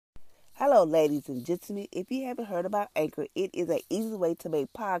Hello, ladies and gentlemen. If you haven't heard about Anchor, it is an easy way to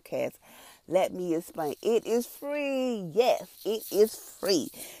make podcasts. Let me explain. It is free. Yes, it is free.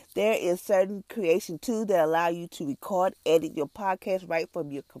 There is certain creation tools that allow you to record, edit your podcast right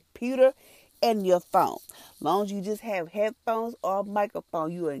from your computer and your phone. As long as you just have headphones or a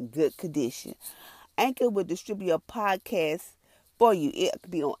microphone, you are in good condition. Anchor will distribute your podcast for you. It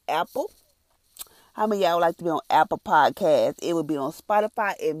could be on Apple. How many of y'all would like to be on Apple Podcasts? It would be on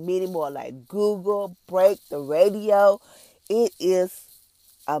Spotify and many more like Google, Break, the radio. It is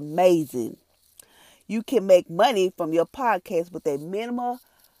amazing. You can make money from your podcast with a minimum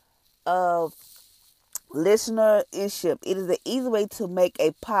of listenership. It is an easy way to make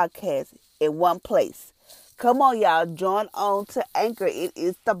a podcast in one place. Come on, y'all. Join on to Anchor. It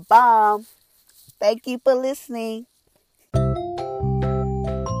is the bomb. Thank you for listening.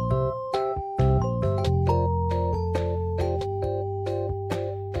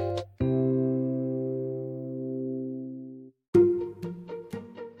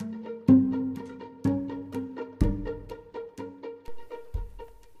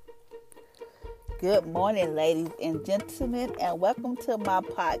 Good morning, ladies and gentlemen, and welcome to my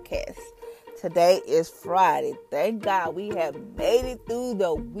podcast. Today is Friday. Thank God we have made it through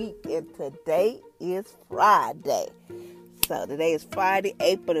the week, and today is Friday. So today is Friday,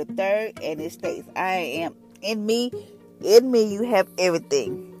 April the 3rd, and it states, I am in me you have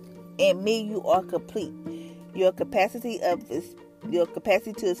everything. In me you are complete. Your capacity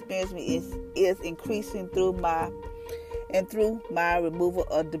to experience me is increasing through my removal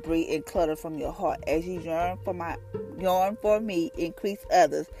of debris and clutter from your heart. As you yearn for me, increase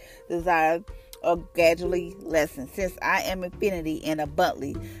others' desire or gradually lessen. Since I am infinity and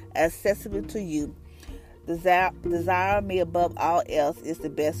abundantly accessible to you, desire me above all else is the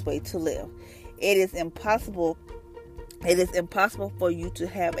best way to live. It is impossible for you to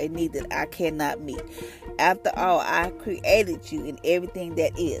have a need that I cannot meet. After all, I created you in everything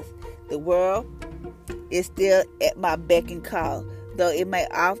that is. The world is still at my beck and call, though it may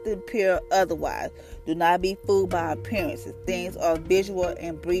often appear otherwise. Do not be fooled by appearances. Things are visual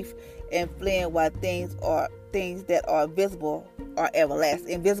and brief and fleeting, while things that are invisible are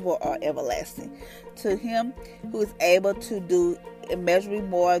everlasting. To him who is able to do immeasurably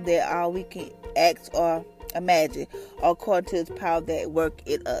more than all we can ask or imagine, according to his power that work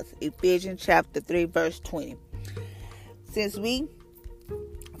in us. Ephesians chapter 3, verse 20. Since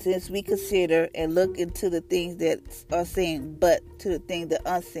we consider and look into the things that are seen, but to the things that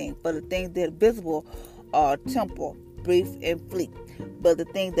are unseen. For the things that are visible are temporal, brief, and fleet. But the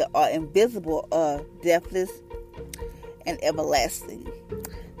things that are invisible are deathless and everlasting.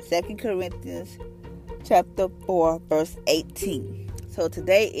 2 Corinthians chapter 4, verse 18. So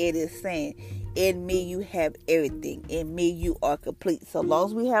today it is saying, in me you have everything. In me you are complete. So as long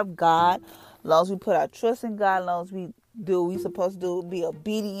as we have God, as long as we put our trust in God, as long as we do what we're supposed to do, be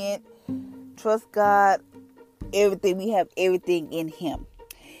obedient, trust God, everything. We have everything in Him.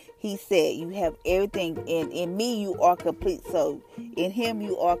 He said you have everything, and in me you are complete. So in Him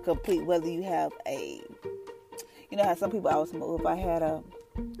you are complete. Whether you have how some people always say, if I had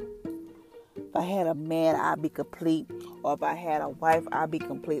a man, I'd be complete. Or if I had a wife, I'd be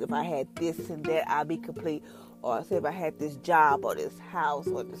complete. If I had this and that, I'd be complete. Or say if I had this job or this house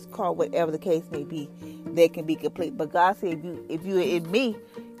or this car, whatever the case may be, they can be complete. But God said, if you're in me,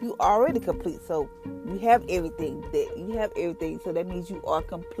 you already complete. So you have everything. So that means you are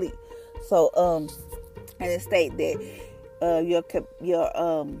complete. So and it states that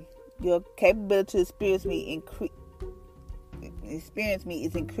your capability to experience me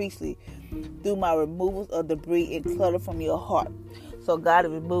is increasingly through my removals of debris and clutter from your heart. So God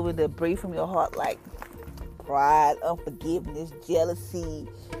is removing the debris from your heart, like pride, unforgiveness, jealousy.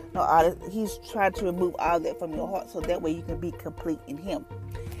 He's trying to remove all that from your heart, so that way you can be complete in Him.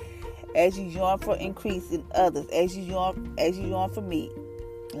 As you yearn for increase in others, as you yearn for me,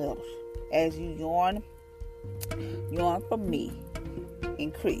 as you yearn for me,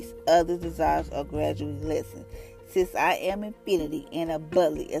 increase. Others' desires are gradually lessened. Since I am infinity and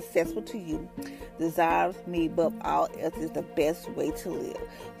abundantly accessible to you, desires me above all else is the best way to live.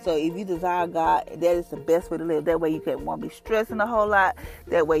 So if you desire God, that is the best way to live. That way you won't be stressing a whole lot.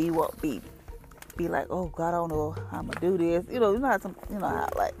 That way you won't be like, oh God, I don't know how I'm gonna do this. You know how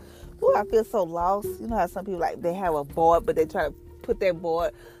like, oh, I feel so lost. You know how some people like they have a void, but they try to put that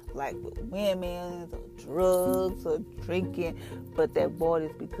void like with women or drugs or drinking, but that void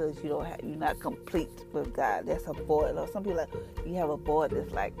is because you're not complete with God. That's a void. Or some people like, you have a void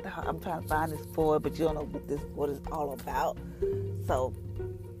that's like, I'm trying to find this void, but you don't know what this void is all about. So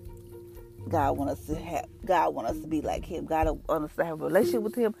God want us to be like him. God want us to have a relationship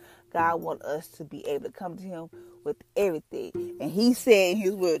with him. God want us to be able to come to him with everything. And he said in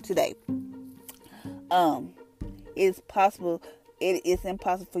his word today, it's possible. It is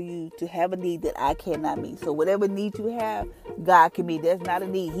impossible for you to have a need that I cannot meet. So whatever need you have, God can meet. There's not a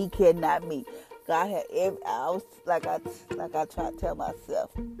need he cannot meet. God had every. I try to tell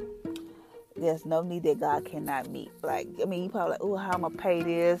myself, there's no need that God cannot meet. You probably like, oh, how am I pay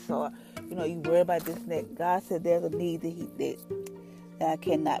this, or you worry about this and that. God said there's a need that I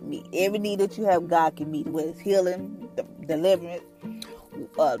cannot meet. Every need that you have, God can meet. Whether it's healing, deliverance,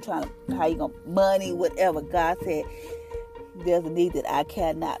 money, whatever. God said there's a need that I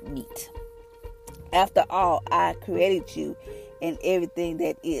cannot meet. After all, I created you and everything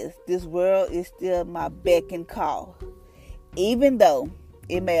that is. This world is still my beck and call, even though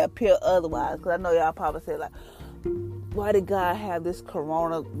it may appear otherwise. Because I know y'all probably say, like, why did God have this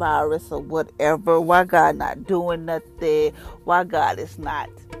coronavirus or whatever? Why God not doing nothing? Why God is not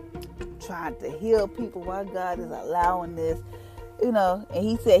trying to heal people? Why God is allowing this? And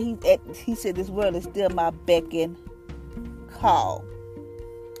he said this world is still my beck and call.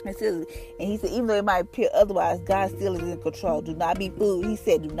 And he said, even though it might appear otherwise, God still is in control. Do not be fooled. He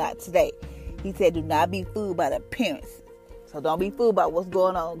said, do not today. He said, do not be fooled by the appearance. So don't be fooled by what's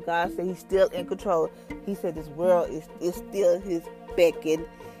going on. God said he's still in control. He said this world is still his beckoning.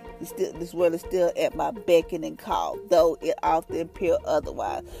 This world is still at my beckoning and call, though it often appear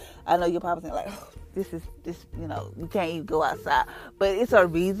otherwise. I know you're probably saying, like, oh, this, we can't even go outside. But it's a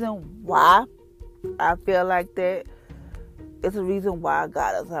reason why I feel like that. It's a reason why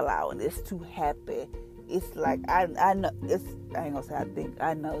God is allowing this to happen. It's like, I know, I ain't gonna say I think,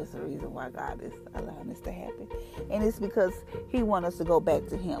 I know it's the reason why God is allowing this to happen. And it's because he wants us to go back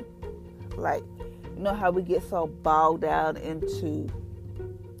to him. Like, you know how we get so bogged down into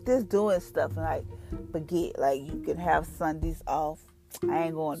just doing stuff and like forget, like you can have Sundays off. I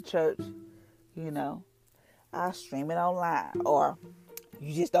ain't going to church, I'll stream it online, or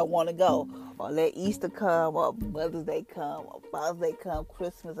you just don't want to go, or let Easter come, or Mother's Day come, or Father's Day come,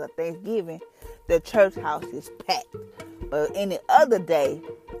 Christmas or Thanksgiving. The church house is packed. But any other day,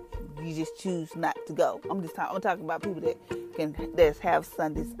 you just choose not to go. I'm talking about people that have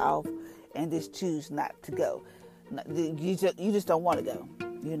Sundays off and just choose not to go. You just don't want to go,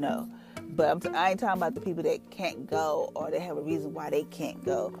 But I ain't talking about the people that can't go, or they have a reason why they can't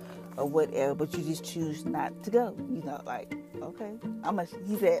go, or whatever. But you just choose not to go. Like, okay,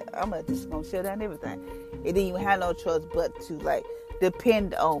 he said, I'm just gonna shut down everything. It didn't even have no choice but to like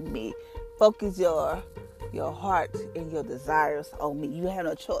depend on me. Focus your heart and your desires on me. You have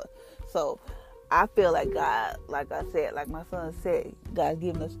no choice. So I feel like God, like I said, like my son said, God's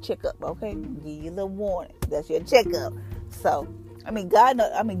giving us a checkup, okay? Give you a little warning. That's your checkup. So,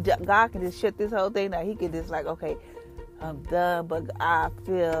 God can just shut this whole thing down. He can just like, okay, I'm done. But I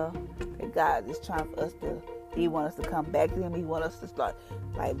feel that God is trying for us to, he wants us to come back to him. He wants us to start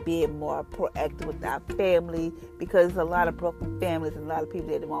like being more proactive with our family, because there's a lot of broken families and a lot of people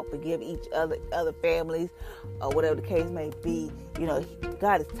that won't forgive each other families, or whatever the case may be.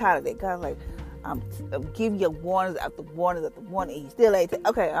 God is tired of that. God's like, I'm giving you warnings after warnings after warning. He still ain't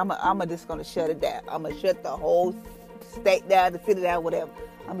okay, I'm just gonna shut it down. I'm gonna shut the whole state down, the city down, whatever.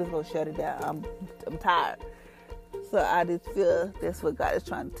 I'm just gonna shut it down. I'm tired. So I just feel that's what God is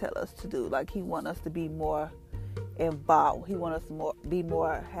trying to tell us to do. Like he wants us to be more involved. He wants us to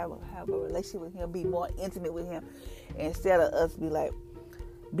have a relationship with him, be more intimate with him, instead of us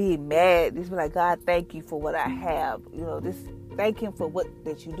being mad. Just be like, God, thank you for what I have. Just thank him for what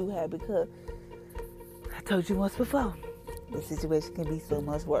that you do have, because I told you once before, the situation can be so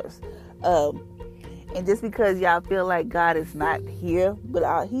much worse. And just because y'all feel like God is not here,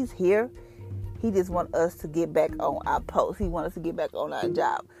 but he's here. He just wants us to get back on our post. He wants us to get back on our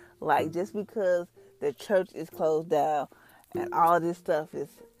job. Like, just because the church is closed down and all this stuff is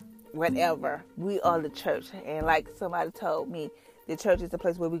whatever, we are the church. And like somebody told me, the church is the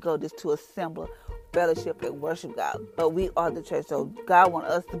place where we go just to assemble, fellowship, and worship God. But we are the church. So God wants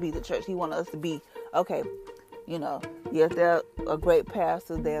us to be the church. He wants us to be, okay, yes, there's a great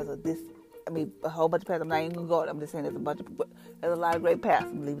pastor. There's a whole bunch of pastors. I'm not even going to go. I'm just saying there's a lot of great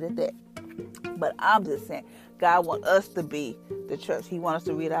pastors. Leave it at that. But I'm just saying, God wants us to be the church. He wants us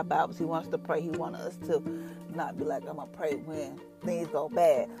to read our Bibles. He wants us to pray. He wants us to not be like, I'm going to pray when things go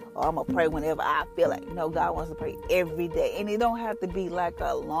bad, or I'm going to pray whenever I feel like. No, God wants us to pray every day. And it don't have to be like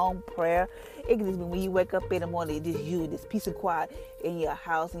a long prayer. It can just be when you wake up in the morning, it's just you, this peace and quiet in your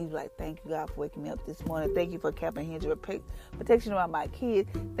house, and you're like, thank you, God, for waking me up this morning. Thank you for keeping hands of protection around my kids.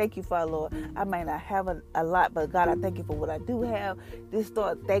 Thank you, Father, Lord. I may not have a lot, but God, I thank you for what I do have. Just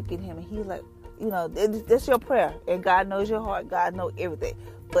start thanking him, and he's like, that's your prayer, and God knows your heart. God knows everything,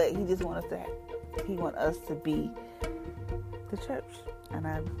 but he just wants us to be the church, and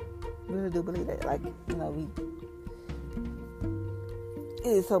I really do believe that. Like, it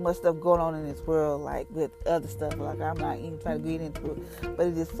is so much stuff going on in this world, like with other stuff. Like, I'm not even trying to get into it, but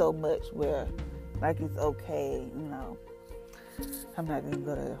it's just so much where, like, it's okay. I'm not going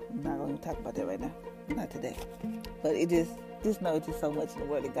to talk about that right now, not today. But it just know it's just so much in the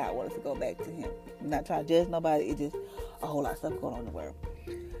world that God wants us to go back to him. I'm not trying to judge nobody. It's just a whole lot of stuff going on in the world.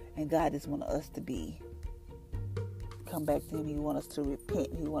 And God just wants us to come back to him. He wants us to repent.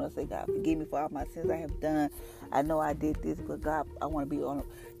 He wants us to say, God, forgive me for all my sins I have done. I know I did this, but God, I want to be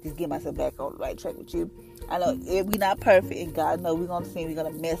just get myself back on the right track with you. I know we're not perfect, and God knows we're going to sin, we're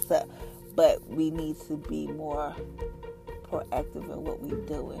going to mess up, but we need to be more proactive in what we're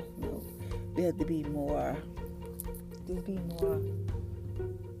doing. We have to be more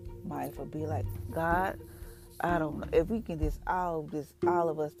mindful. Be like, God, I don't know if we can all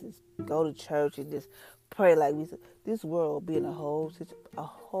of us just go to church and just pray like we said, this world will be in a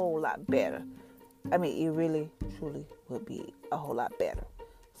whole lot better. I mean, it really, truly would be a whole lot better.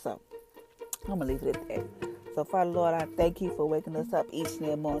 So, I'm going to leave it at that. So, Father, Lord, I thank you for waking us up each and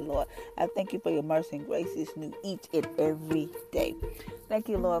every morning, Lord. I thank you for your mercy and grace is new each and every day. Thank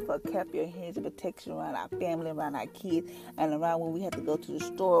you, Lord, for keeping your hands of protection around our family, around our kids, and around when we have to go to the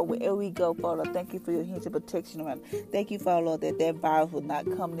store, wherever we go, Father. Thank you for your hands of protection around. Thank you, Father, Lord, that virus will not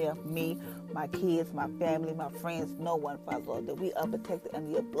come near me, my kids, my family, my friends, no one, Father, Lord, that we are protected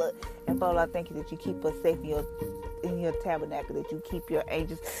under your blood. And, Father, I thank you that you keep us safe in your tabernacle, that you keep your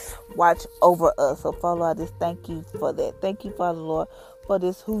angels watch over us. So, Father, I just thank you for that. Thank you, Father, Lord, for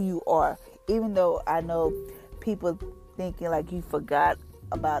this who you are. Even though I know people thinking like you forgot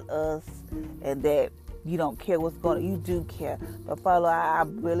about us and that you don't care what's going on. You do care. But, Father, I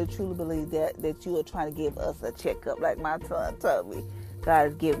really, truly believe that you are trying to give us a checkup. Like my son told me, God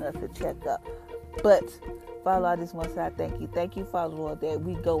is giving us a checkup. But, Father, I just want to say I thank you. Thank you, Father, Lord, that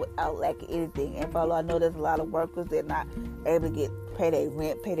we go out lacking anything. And, Father, I know there's a lot of workers that are not able to pay their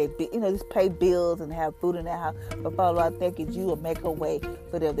rent, pay their just pay bills and have food in their house. But, Father, I thank you, you will make a way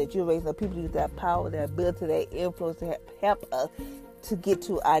for them, that you're raising up people to use their power, their ability, their influence to help us to get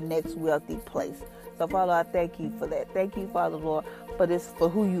to our next wealthy place. So, Father, I thank you for that. Thank you, Father, Lord, for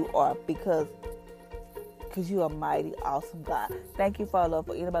who you are, because you are mighty, awesome God. Thank you, Father, Lord,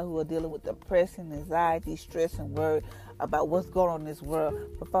 for anybody who are dealing with depression, anxiety, stress, and worry about what's going on in this world.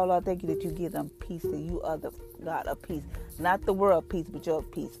 But, Father, I thank you that you give them peace, that you are the God of peace. Not the world peace, but your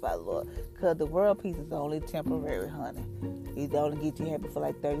peace, Father, Lord. Because the world peace is only temporary, honey. It only get you happy for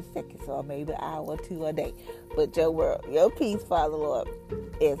like 30 seconds or maybe an hour or two a day. But your peace, Father, Lord,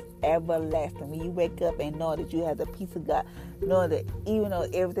 is everlasting. When you wake up and know that you have the peace of God, knowing that even though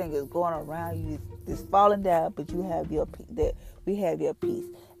everything is going around you, it's falling down, but you have that we have your peace.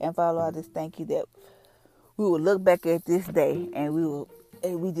 And, Father, Lord, I just thank you that we will look back at this day and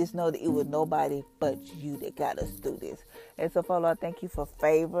we just know that it was nobody but you that got us through this. And so, Father, I thank you for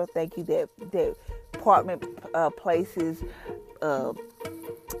favor. Thank you that apartment places,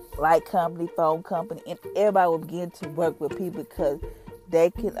 light company, phone company, and everybody will begin to work with people, because they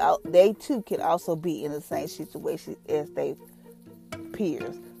too can also be in the same situation as their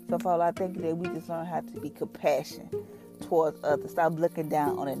peers. So, Father, I thank you that we just learn how to be compassionate towards others. Stop looking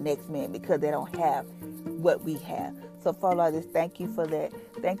down on the next man because they don't have what we have. So, Father, I just thank you for that.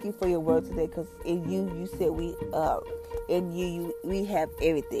 Thank you for your word today, because in you said we have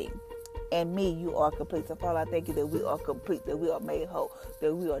everything. And me, you are complete. So, Father, I thank you that we are complete, that we are made whole,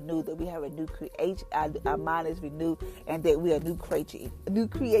 that we are new, that we have a new creation, our mind is renewed, and that we are creature,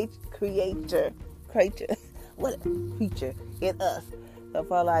 what a creature in us. So,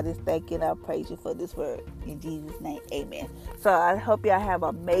 Father, I just thank you and I praise you for this word. In Jesus' name, amen. So, I hope y'all have an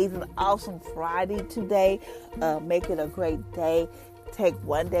amazing, awesome Friday today. Make it a great day. Take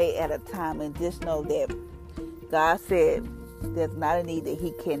one day at a time, and just know that God said there's not a need that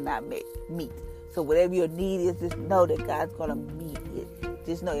he cannot meet. So, whatever your need is, just know that God's going to meet it.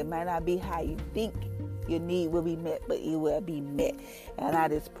 Just know it might not be how you think your need will be met, but it will be met. And I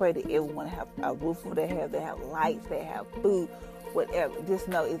just pray that everyone have a roof over their head, they have lights, they have food, whatever. Just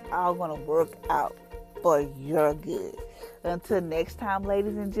know it's all going to work out for your good. Until next time,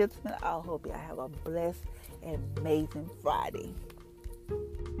 ladies and gentlemen, I hope y'all have a blessed and amazing Friday.